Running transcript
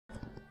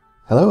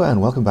Hello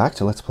and welcome back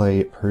to Let's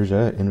Play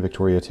Persia in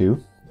Victoria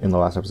 2. In the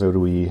last episode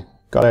we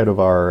got out of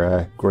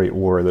our great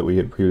war that we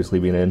had previously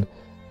been in,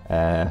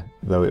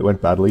 though it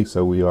went badly,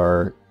 so we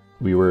were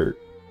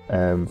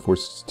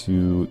forced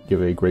to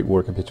give a great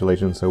war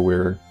capitulation, so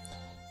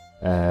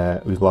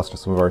we've lost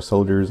some of our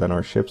soldiers and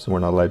our ships, and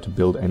we're not allowed to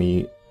build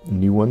any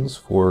new ones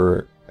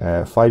for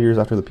 5 years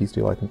after the peace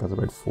deal. I think that's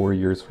about 4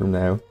 years from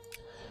now.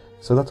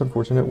 So that's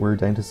unfortunate. We're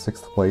down to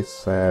 6th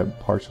place,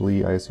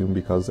 partially I assume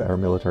because our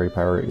military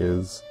power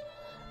is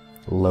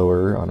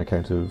lower on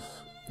account of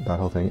that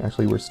whole thing.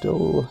 Actually, we're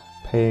still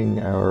paying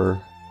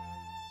our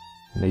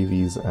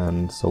navies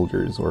and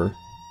soldiers, or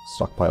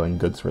stockpiling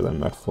goods for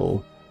them at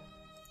full,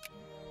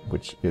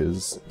 which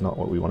is not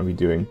what we want to be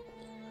doing.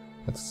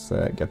 Let's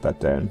get that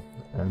down,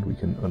 and we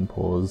can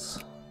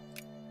unpause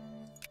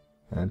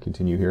and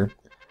continue here.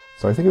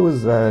 So I think it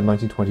was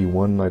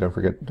 1921, I don't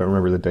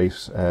remember the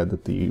date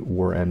that the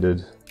war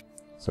ended,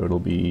 so it'll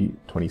be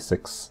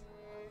 26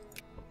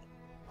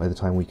 by the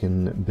time we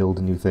can build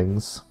new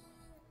things.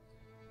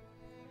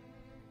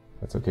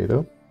 That's okay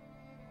though.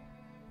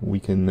 We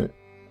can,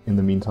 in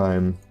the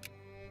meantime,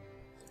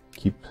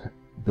 keep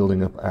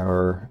building up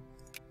our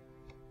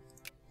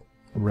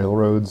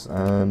railroads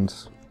and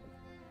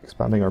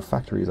expanding our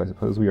factories. I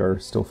suppose we are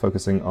still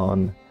focusing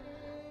on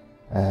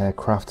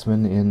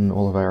craftsmen in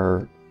all of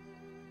our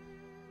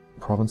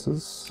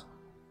provinces,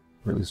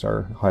 or at least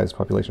our highest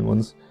population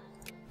ones.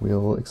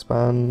 We'll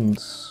expand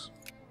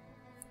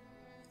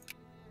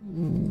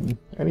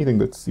anything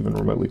that's even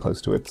remotely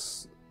close to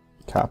its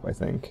cap, I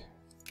think.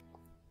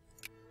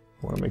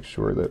 I want to make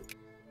sure that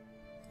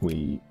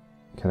we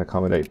can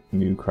accommodate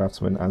new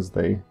craftsmen as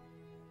they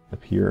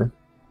appear.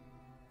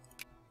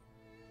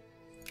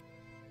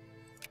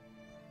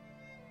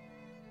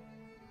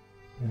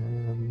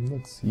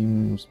 That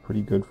seems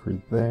pretty good for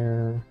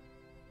there.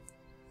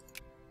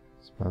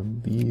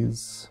 Expand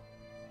these.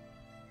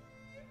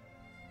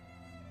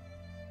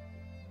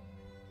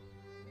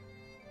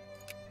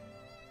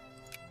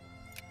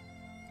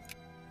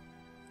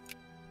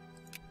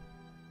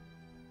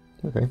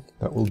 Okay,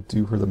 that will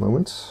do for the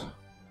moment.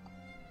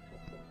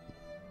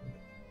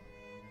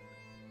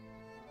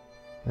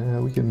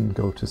 We can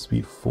go to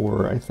speed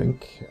 4, I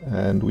think,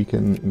 and we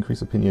can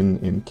increase opinion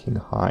in King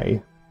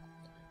Hai,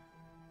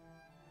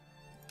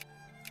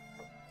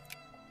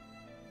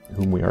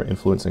 whom we are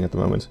influencing at the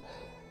moment.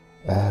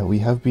 We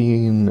have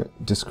been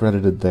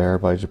discredited there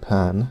by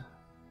Japan.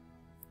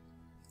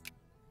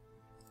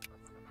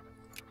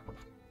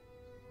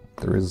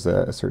 There is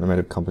a certain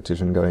amount of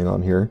competition going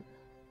on here.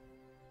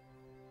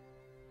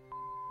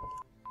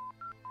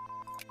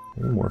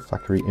 More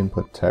factory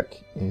input tech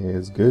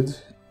is good.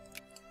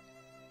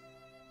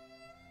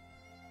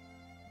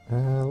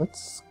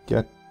 Let's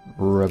get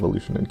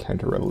revolution and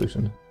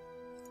counter-revolution.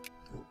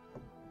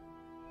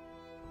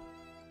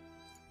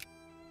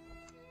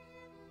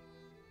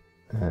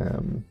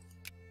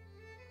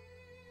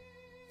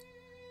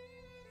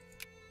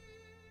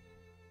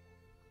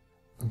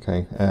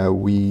 Okay,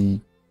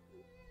 we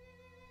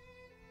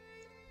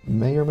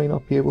may or may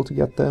not be able to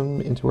get them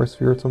into our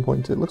sphere at some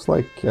point. It looks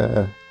like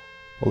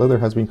although there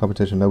has been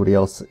competition, nobody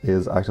else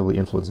is actively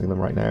influencing them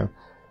right now.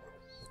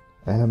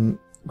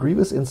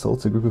 Grievous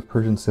Insults, a group of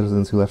Persian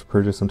citizens who left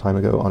Persia some time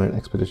ago on an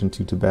expedition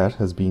to Tibet,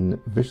 has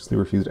been viciously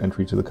refused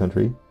entry to the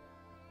country.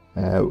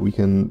 We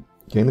can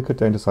gain the cut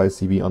down to size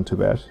CB on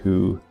Tibet,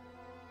 who,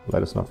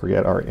 let us not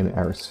forget, are in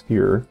our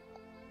sphere.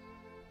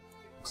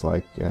 Looks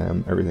like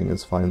everything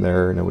is fine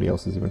there, nobody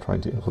else is even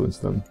trying to influence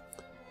them.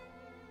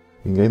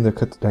 We can gain the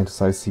cut down to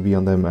size CB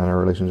on them and our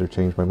relations are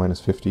changed by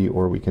 -50,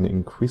 or we can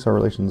increase our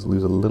relations,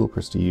 lose a little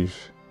prestige,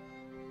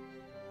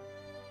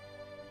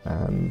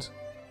 and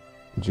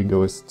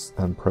jingoists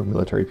and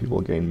pro-military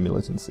people gain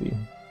militancy.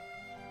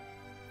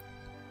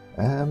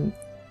 I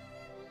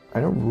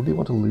don't really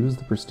want to lose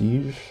the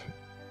prestige.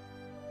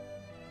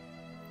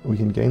 We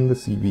can gain the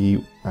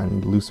CB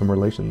and lose some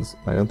relations.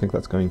 I don't think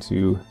that's going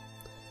to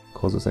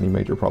cause us any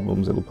major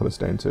problems. It'll put us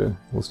down to,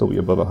 we'll still be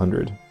above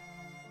 100.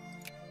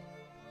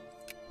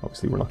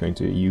 Obviously we're not going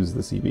to use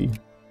the CB.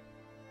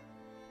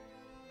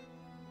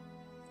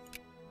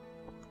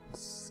 It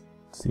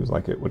seems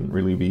like it wouldn't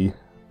really be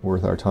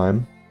worth our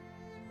time.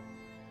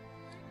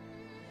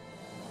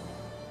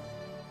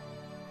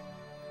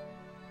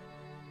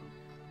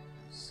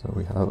 So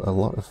we have a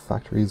lot of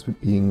factories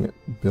being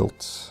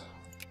built.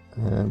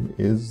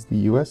 Is the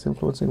US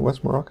influencing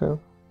West Morocco?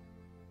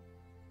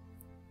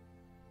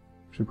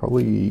 Should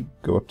probably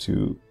go up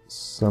to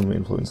some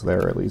influence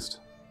there at least,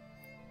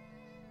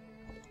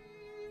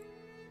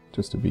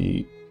 just to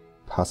be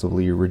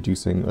passively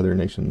reducing other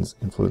nations'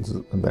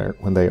 influences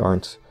when they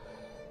aren't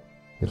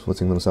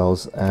influencing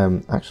themselves.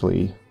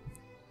 Actually,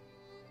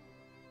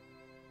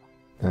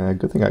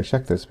 good thing I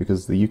checked this,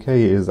 because the UK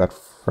is at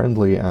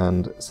friendly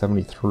and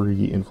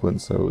 73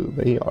 influence, so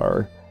they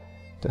are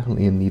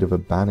definitely in need of a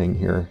banning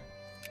here.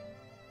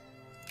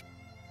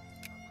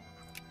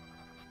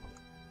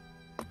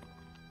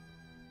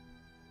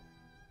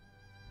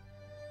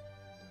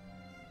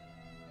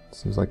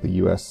 Seems like the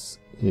US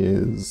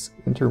is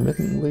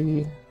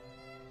intermittently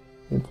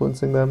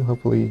influencing them.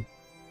 Hopefully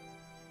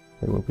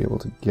they won't be able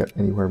to get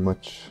anywhere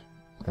much.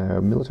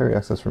 Military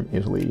access from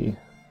Italy.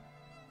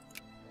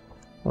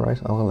 Alright,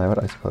 I'll allow it,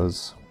 I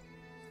suppose.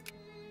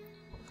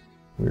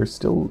 We're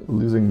still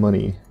losing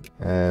money,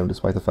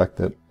 despite the fact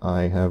that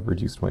I have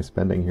reduced my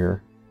spending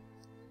here.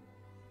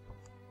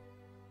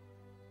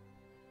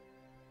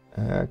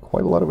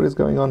 Quite a lot of it is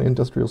going on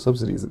industrial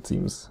subsidies, it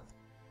seems,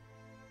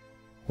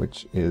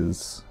 which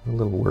is a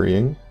little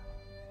worrying.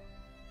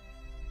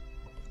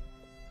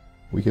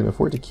 We can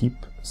afford to keep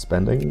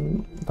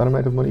spending that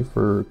amount of money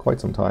for quite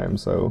some time,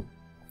 so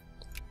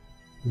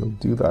we'll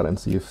do that and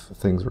see if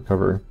things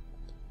recover.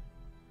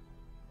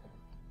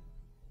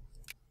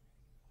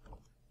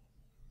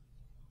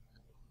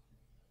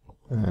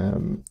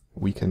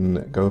 We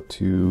can go up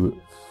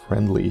to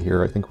friendly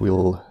here. I think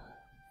we'll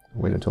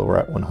wait until we're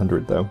at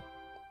 100 though.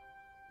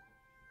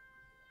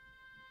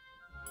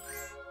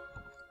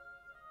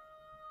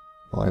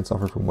 Alliance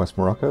offer from West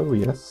Morocco,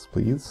 yes,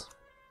 please.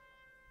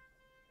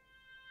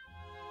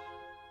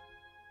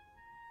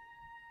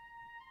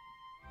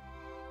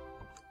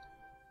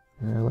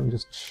 Let me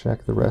just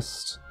check the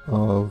rest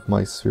of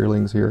my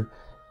spherelings here.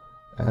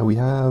 We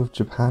have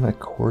Japan at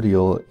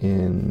cordial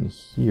in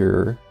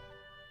here.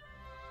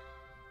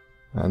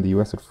 And the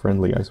US at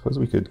friendly. I suppose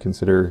we could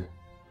consider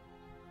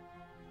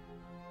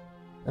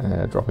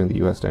dropping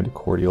the US down to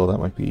cordial. That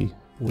might be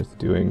worth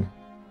doing.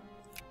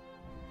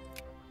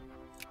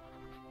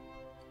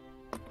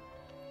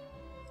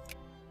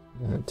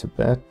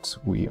 Tibet,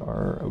 we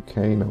are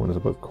okay. No one is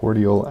above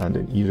cordial. And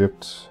in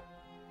Egypt,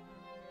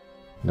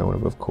 no one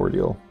above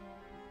cordial.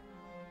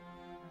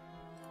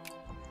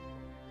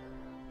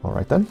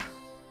 Alright then.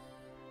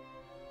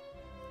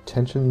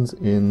 Tensions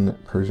in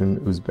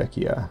Persian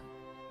Uzbekia.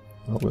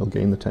 Well, we'll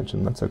gain the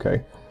tension, that's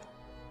okay.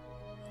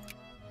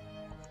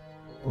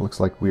 Looks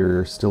like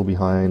we're still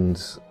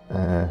behind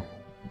the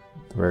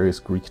various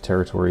Greek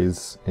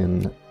territories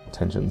in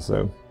tension,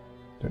 so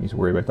don't need to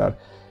worry about that.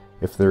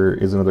 If there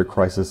is another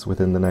crisis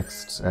within the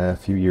next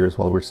few years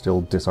while we're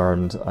still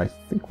disarmed, I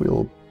think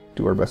we'll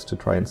do our best to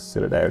try and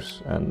sit it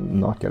out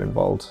and not get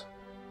involved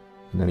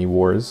in any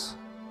wars.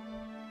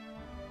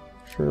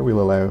 Sure, we'll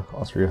allow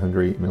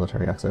Austria-Hungary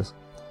military access.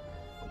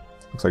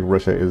 Looks like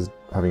Russia is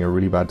having a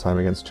really bad time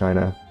against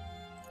China.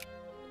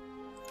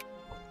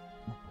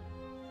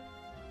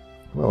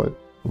 Well, it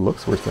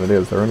looks worse than it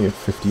is. They're only at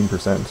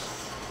 15%.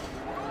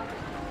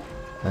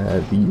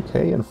 The UK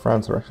and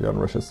France are actually on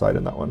Russia's side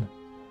in that one.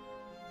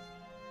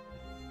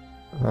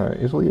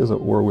 Italy is at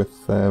war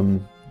with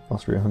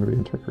Austria-Hungary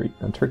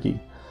and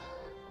Turkey.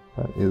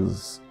 That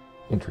is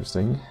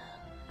interesting.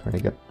 Trying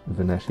to get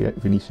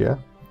Venetia.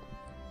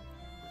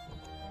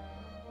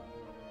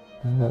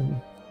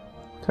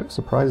 Kind of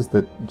surprised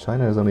that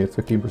China is only at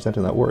 15%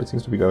 in that war. It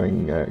seems to be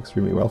going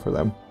extremely well for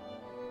them.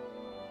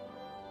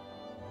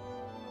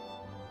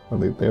 Well,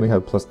 they only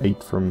had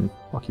 +8 from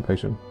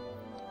occupation.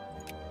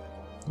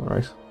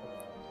 Alright.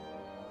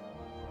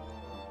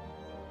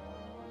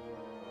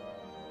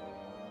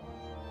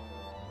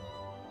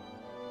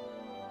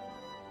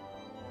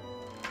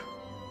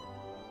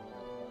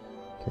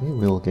 Okay,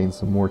 we'll gain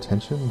some more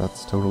tension.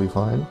 That's totally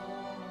fine.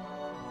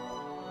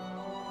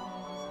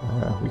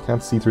 We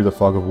can't see through the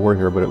fog of war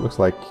here, but it looks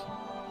like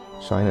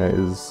China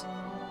is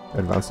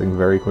advancing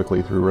very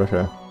quickly through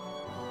Russia.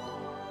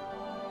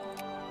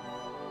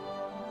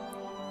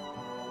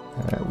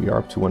 We are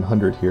up to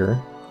 100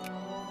 here.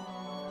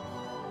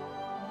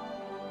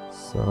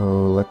 So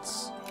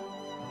let's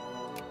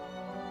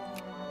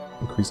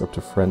increase up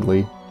to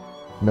friendly.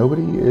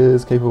 Nobody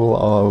is capable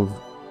of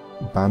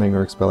banning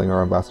or expelling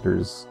our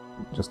ambassadors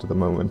just at the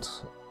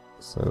moment,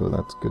 so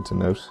that's good to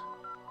note.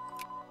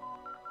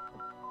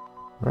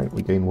 Alright,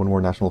 we gain one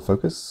more national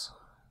focus.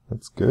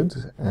 That's good.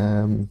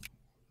 Let's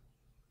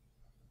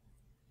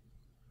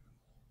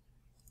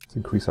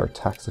increase our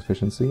tax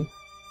efficiency.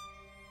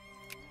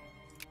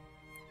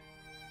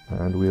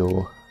 And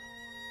we'll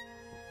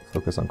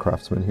focus on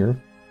craftsmen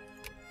here.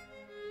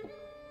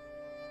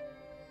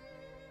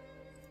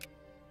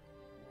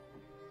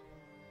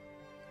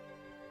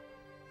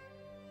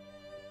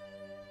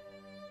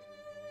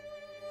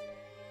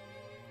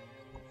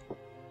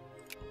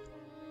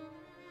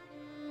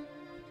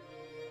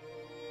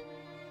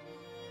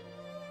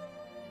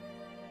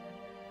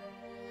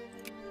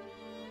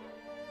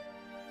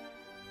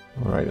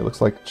 Alright, it looks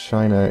like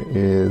China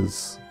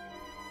is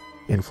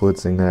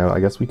influencing now. I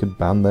guess we could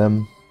ban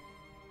them.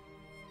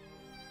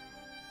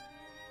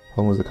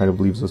 Problem is it kind of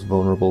leaves us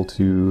vulnerable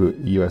to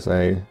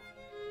USA.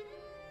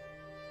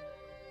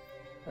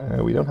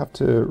 We don't have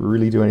to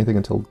really do anything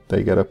until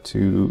they get up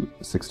to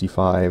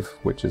 65,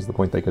 which is the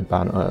point they could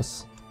ban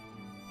us,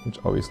 which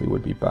obviously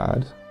would be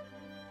bad.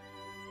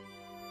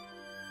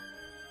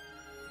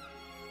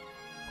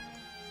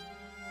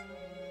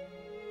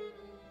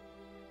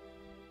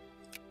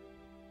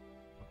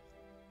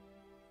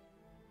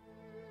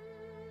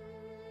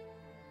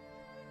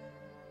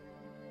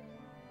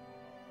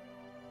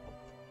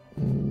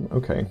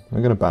 Okay,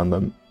 I'm gonna ban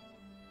them.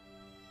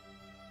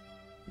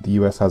 The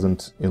US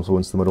hasn't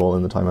influenced them at all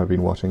in the time I've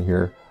been watching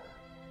here.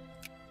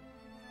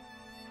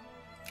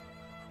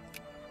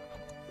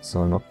 So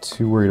I'm not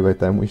too worried about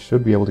them. We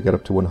should be able to get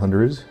up to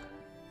 100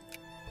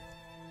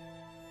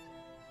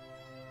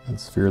 and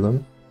sphere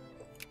them.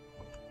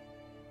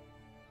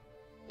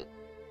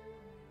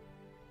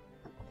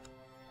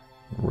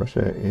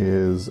 Russia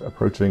is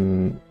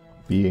approaching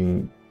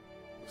being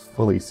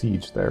fully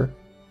sieged there.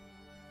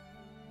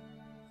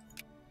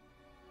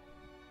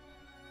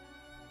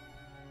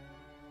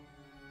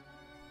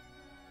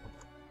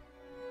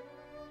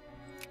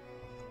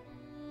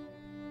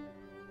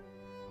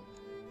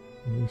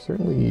 They're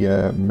certainly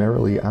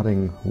merrily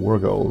adding war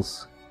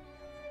goals,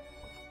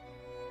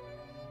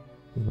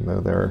 even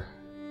though their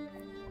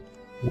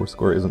war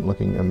score isn't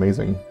looking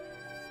amazing.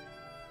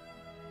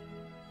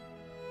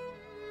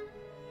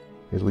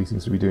 Italy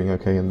seems to be doing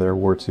okay in their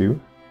war too.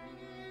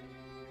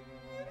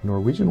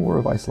 Norwegian War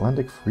of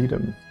Icelandic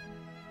Freedom.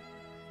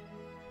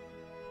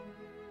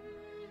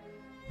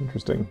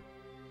 Interesting.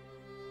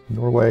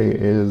 Norway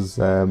is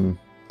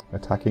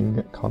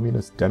attacking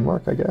communist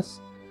Denmark, I guess?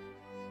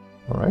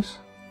 Alright.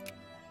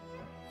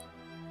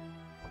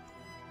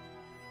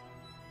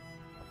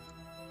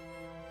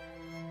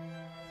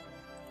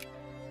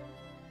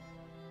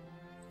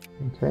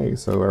 Okay,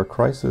 so our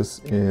crisis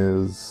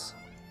is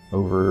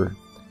over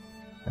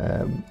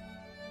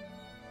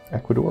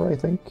Ecuador, I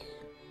think.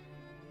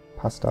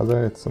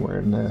 Pastaza, it's somewhere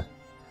in a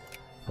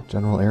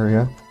general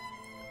area.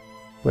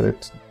 But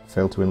it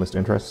failed to enlist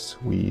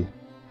interest. We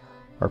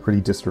are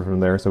pretty distant from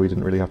there, so we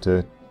didn't really have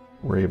to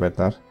worry about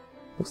that.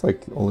 Looks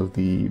like all of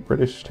the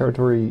British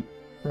territory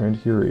around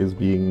here is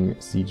being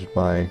sieged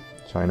by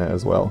China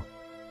as well.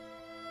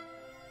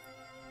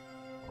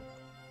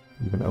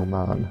 Even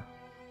Oman.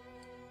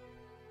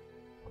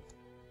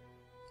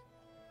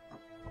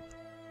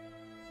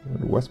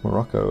 And West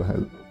Morocco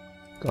has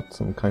got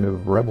some kind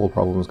of rebel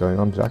problems going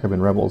on,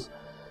 Jacobin rebels.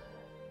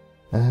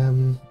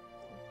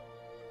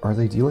 Are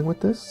they dealing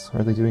with this?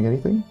 Are they doing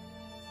anything?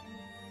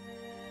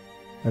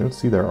 I don't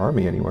see their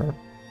army anywhere.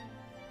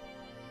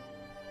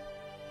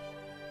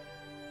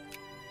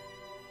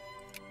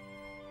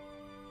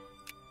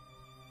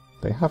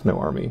 They have no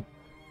army.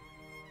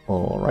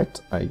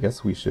 Alright, I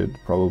guess we should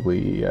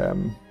probably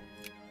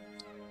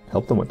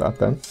help them with that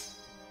then.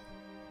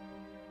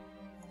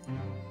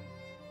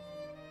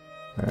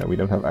 We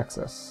don't have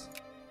access.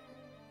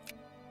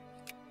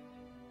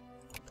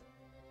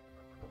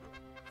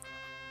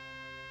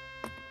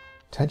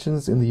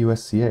 Tensions in the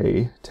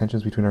USCA,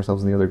 tensions between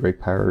ourselves and the other great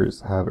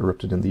powers have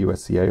erupted in the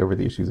USCA over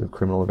the issues of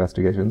criminal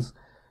investigations.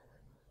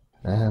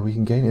 We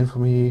can gain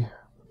infamy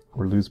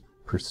or lose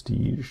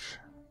prestige.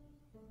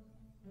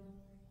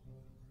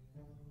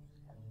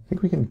 I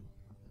think we can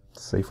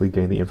safely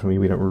gain the infamy.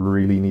 We don't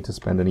really need to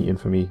spend any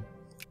infamy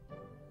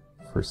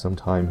for some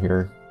time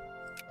here.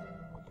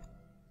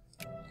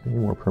 Okay,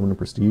 more permanent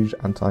prestige,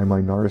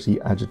 anti-minority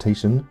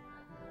agitation,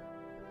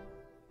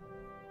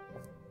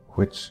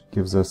 which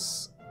gives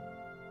us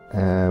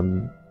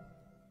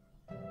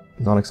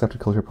non-accepted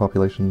culture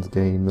populations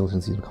gain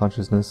militancy and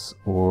consciousness,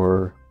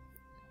 or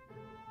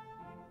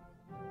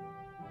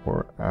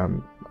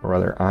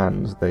rather,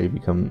 and they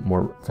become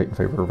more in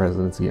favor of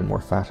residency and more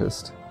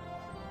fascist.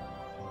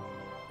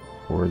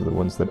 Or the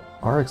ones that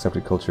are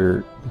accepted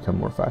culture become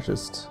more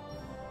fascist,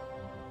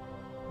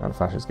 and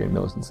fascists gain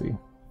militancy.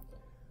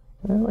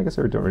 Well, I guess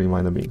I don't really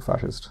mind them being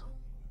fascist.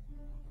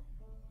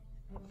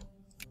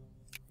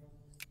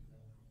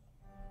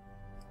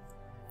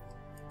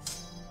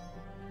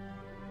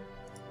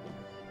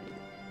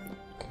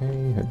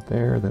 Okay, head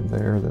there, then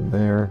there, then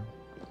there.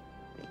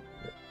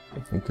 I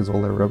think is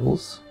all their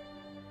rebels.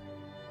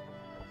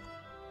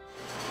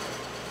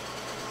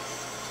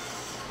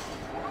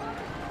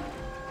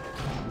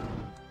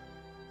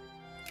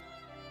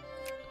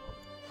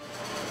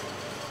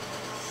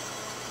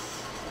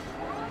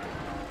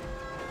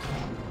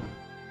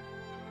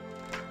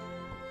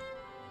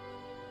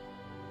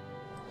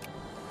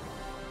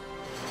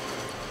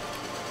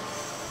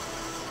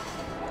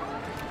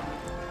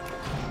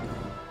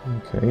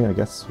 Okay, I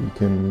guess we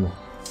can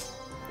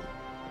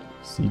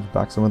siege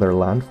back some of their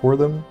land for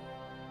them.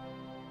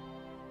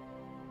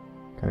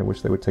 Kind of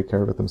wish they would take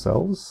care of it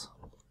themselves.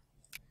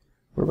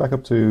 We're back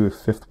up to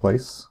 5th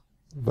place,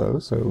 though,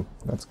 so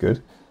that's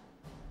good.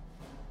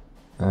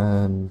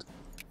 And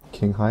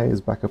Qinghai is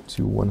back up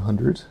to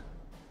 100.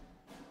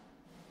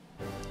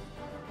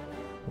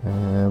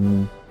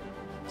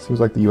 Seems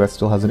like the US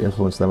still hasn't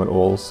influenced them at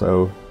all,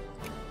 so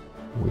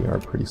we are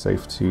pretty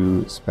safe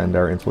to spend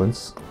our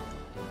influence.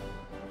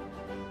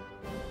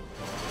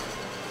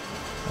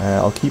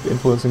 I'll keep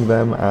influencing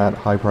them at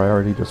high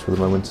priority just for the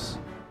moment.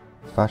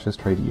 Fascist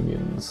trade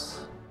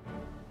unions.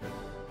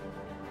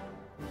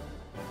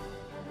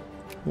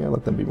 Yeah,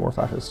 let them be more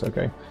fascist,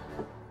 okay.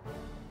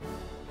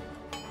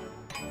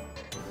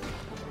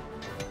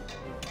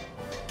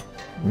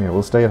 Yeah,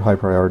 we'll stay at high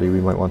priority.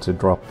 We might want to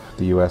drop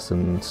the US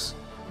and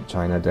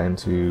China down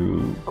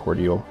to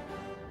cordial.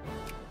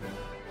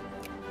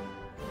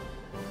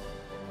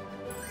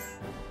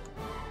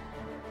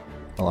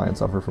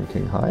 Alliance offer from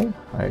Qinghai,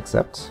 I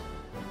accept.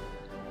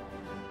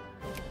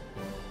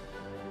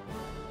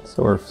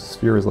 So our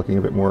sphere is looking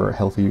a bit more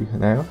healthy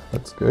now.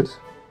 That's good.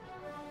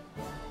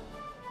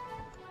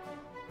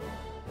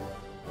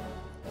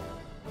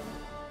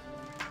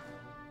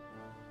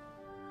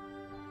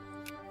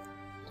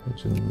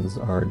 Tensions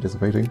are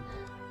dissipating.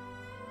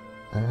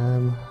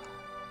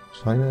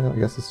 China, I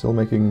guess, is still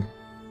making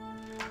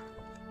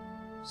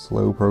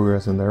slow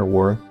progress in their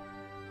war.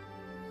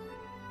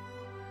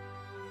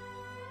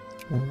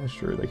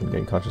 Sure, they can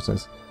gain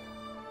consciousness.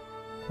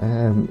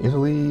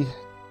 Italy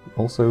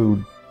also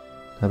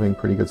having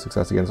pretty good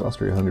success against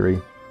Austria-Hungary.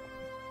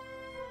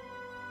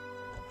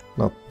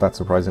 Not that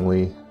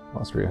surprisingly,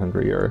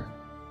 Austria-Hungary are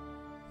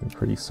in a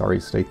pretty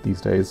sorry state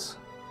these days.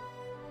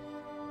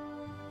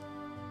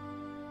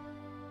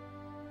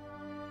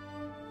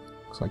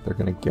 Looks like they're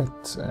going to get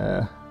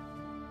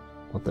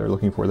what they're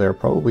looking for there.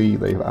 Probably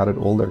they've added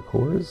all their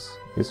cores.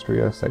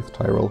 Istria, South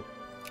Tyrol.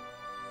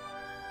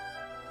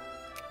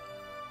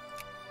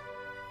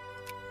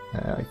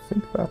 I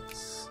think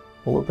that's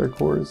all of their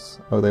cores.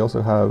 Oh, they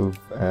also have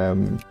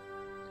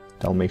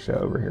Dalmatia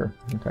over here.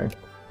 Okay.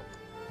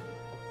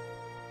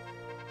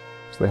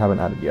 So they haven't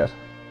added yet.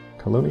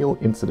 Colonial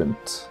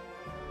Incident.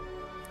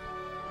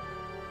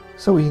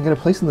 So we can get a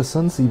place in the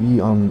Sun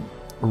CB on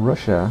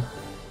Russia,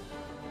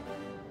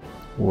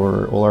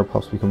 or all our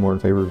pops become more in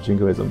favor of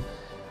Jingoism.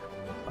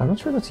 I'm not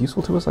sure that's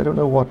useful to us. I don't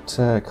know what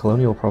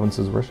colonial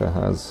provinces Russia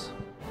has.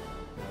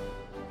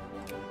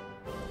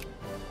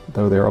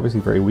 Though they're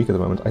obviously very weak at the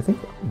moment. I think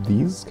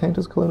these count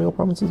as colonial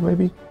provinces,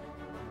 maybe?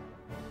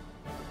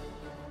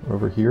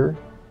 Over here?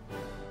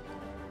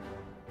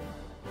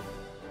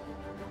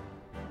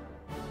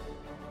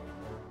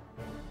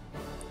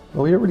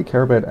 Well, we don't really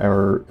care about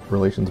our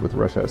relations with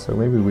Russia, so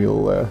maybe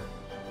we'll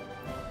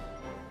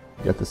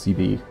get the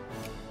CB.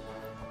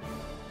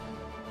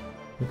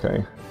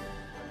 Okay.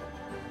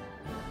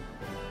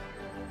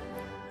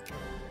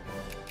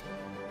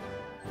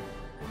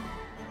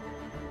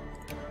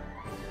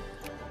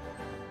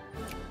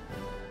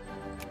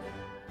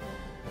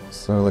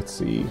 So let's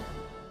see.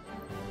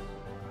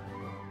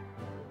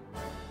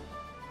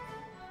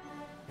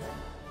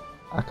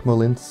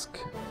 Akmolinsk,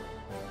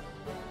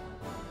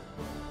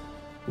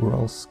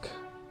 Uralsk,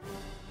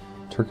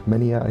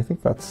 Turkmenia, I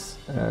think that's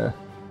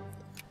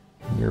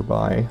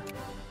nearby.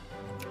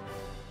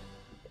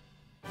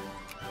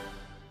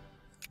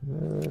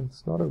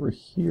 It's not over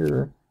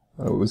here.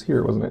 Oh, it was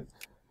here, wasn't it?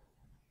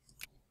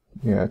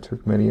 Yeah,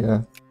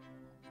 Turkmenia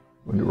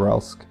and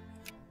Uralsk.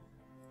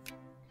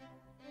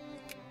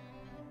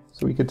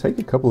 So we could take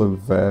a couple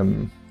of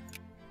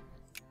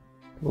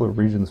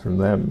regions from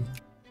them,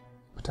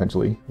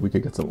 potentially. We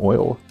could get some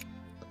oil.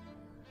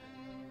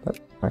 That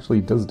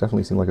actually does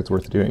definitely seem like it's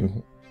worth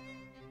doing.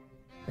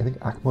 I think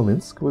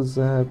Akmolinsk was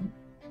a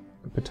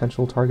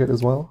potential target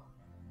as well.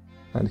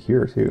 And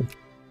here too.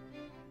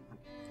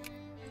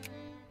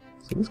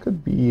 So this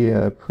could be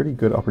a pretty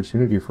good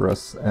opportunity for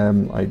us.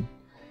 I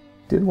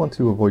did want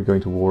to avoid going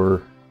to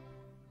war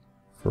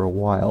for a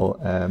while,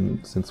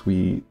 since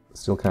we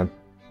still can't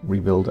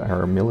rebuild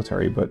our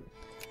military, but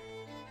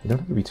you don't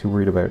have to be too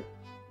worried about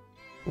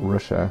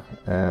Russia.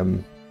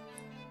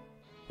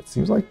 It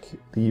seems like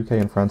the UK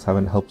and France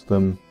haven't helped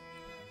them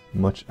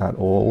much at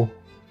all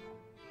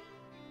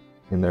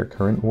in their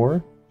current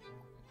war.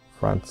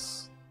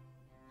 France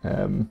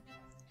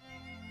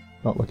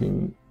not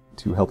looking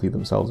too healthy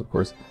themselves, of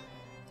course.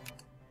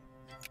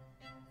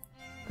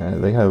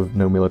 They have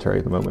no military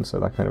at the moment, so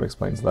that kind of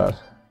explains that.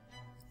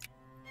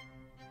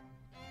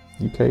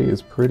 UK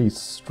is pretty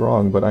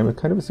strong, but I'm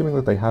kind of assuming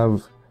that they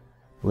have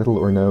little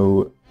or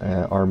no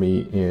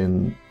army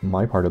in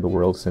my part of the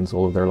world, since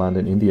all of their land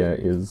in India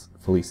is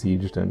fully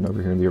sieged, and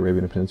over here in the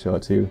Arabian Peninsula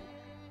too.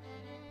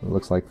 It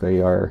looks like they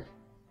are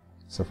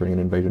suffering an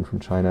invasion from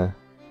China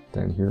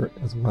down here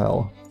as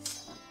well.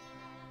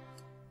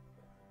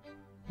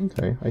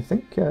 Okay, I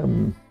think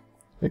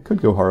it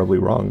could go horribly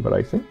wrong, but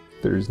I think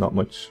there's not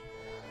much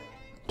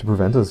to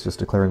prevent us just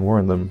declaring war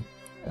on them.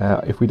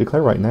 If we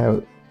declare right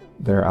now,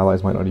 their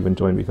allies might not even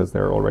join because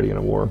they're already in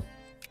a war.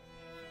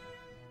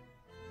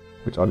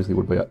 Which obviously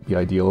would be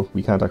ideal.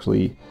 We can't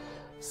actually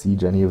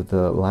siege any of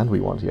the land we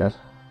want yet.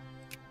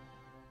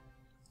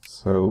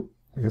 So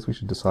I guess we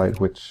should decide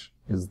which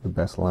is the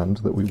best land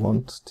that we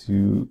want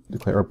to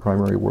declare a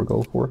primary war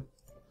goal for.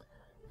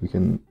 We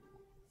can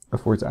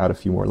afford to add a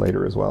few more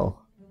later as well.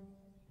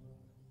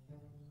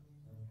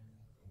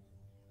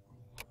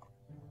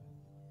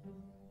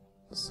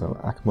 So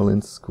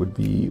Akmolinsk would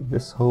be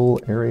this whole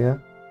area.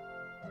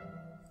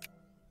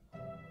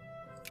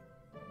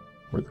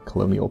 Or the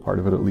colonial part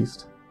of it, at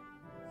least.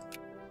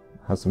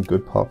 Has some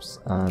good pops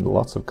and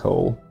lots of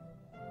coal.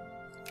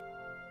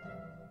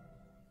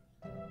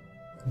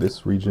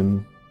 This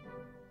region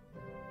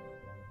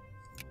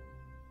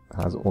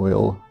has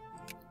oil,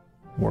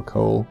 more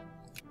coal.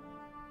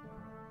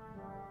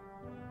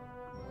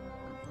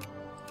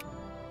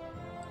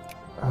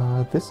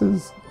 This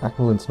is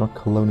Akmolinsk, not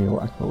colonial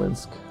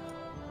Akmolinsk.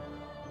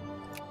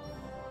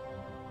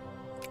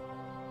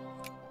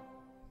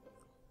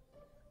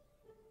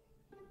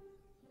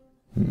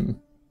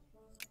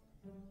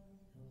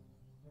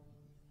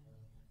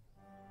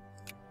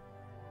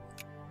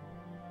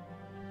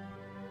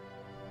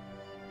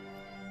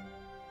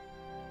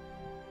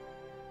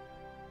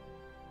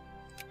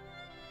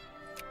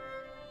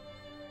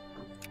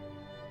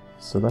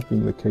 So that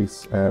being the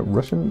case,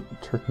 Russian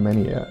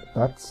Turkmenia,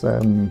 that's,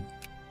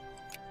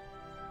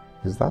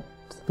 is that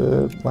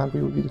the land we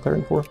would be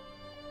declaring for?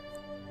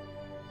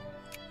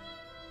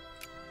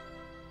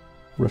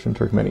 Russian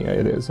Turkmenia,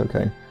 it is,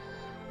 okay.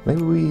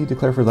 Maybe we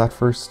declare for that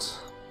first.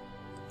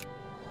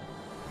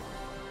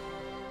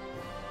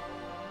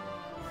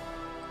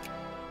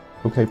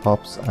 Okay,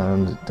 pops,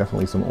 and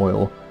definitely some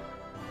oil.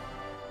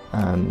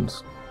 And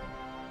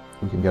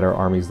we can get our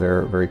armies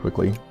there very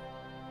quickly.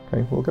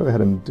 Okay, we'll go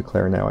ahead and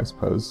declare now, I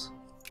suppose.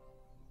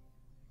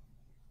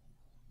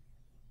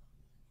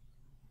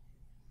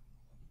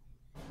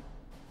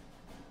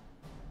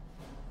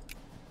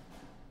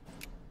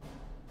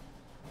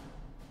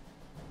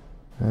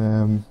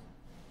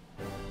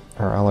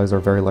 Our allies are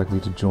very likely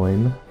to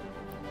join,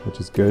 which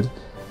is good.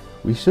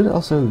 We should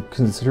also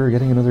consider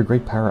getting another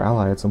great power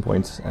ally at some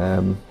point.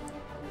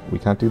 We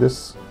can't do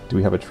this. Do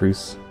we have a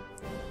truce?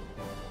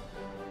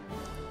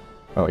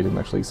 Oh, I didn't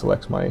actually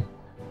select my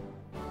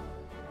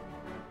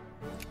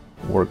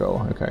war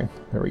goal. Okay,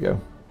 there we go.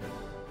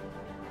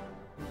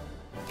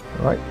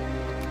 Alright.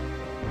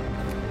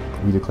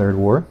 We declared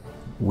war.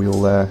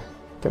 We'll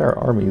get our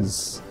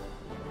armies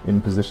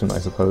in position, I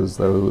suppose,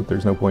 though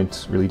there's no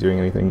point really doing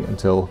anything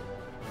until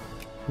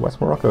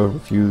West Morocco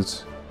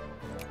refused.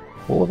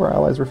 All of our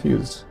allies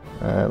refused.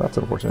 That's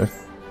unfortunate.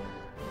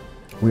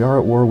 We are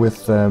at war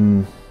with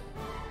the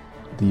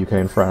UK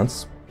and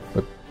France,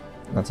 but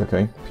that's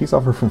okay. Peace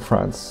offer from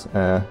France.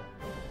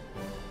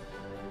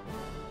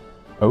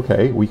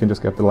 Okay, we can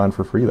just get the land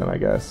for free then, I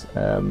guess.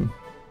 I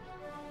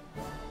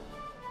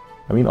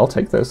mean, I'll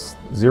take this.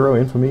 0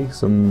 infamy,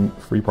 some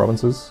free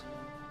provinces.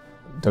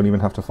 Don't even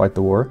have to fight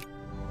the war.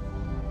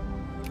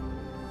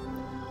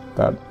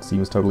 That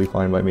seems totally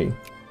fine by me.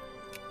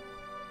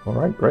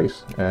 Alright,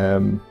 great.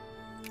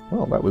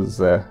 Well, that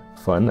was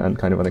fun and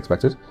kind of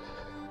unexpected.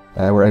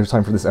 We're out of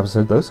time for this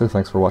episode though, so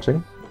thanks for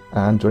watching,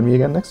 and join me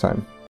again next time.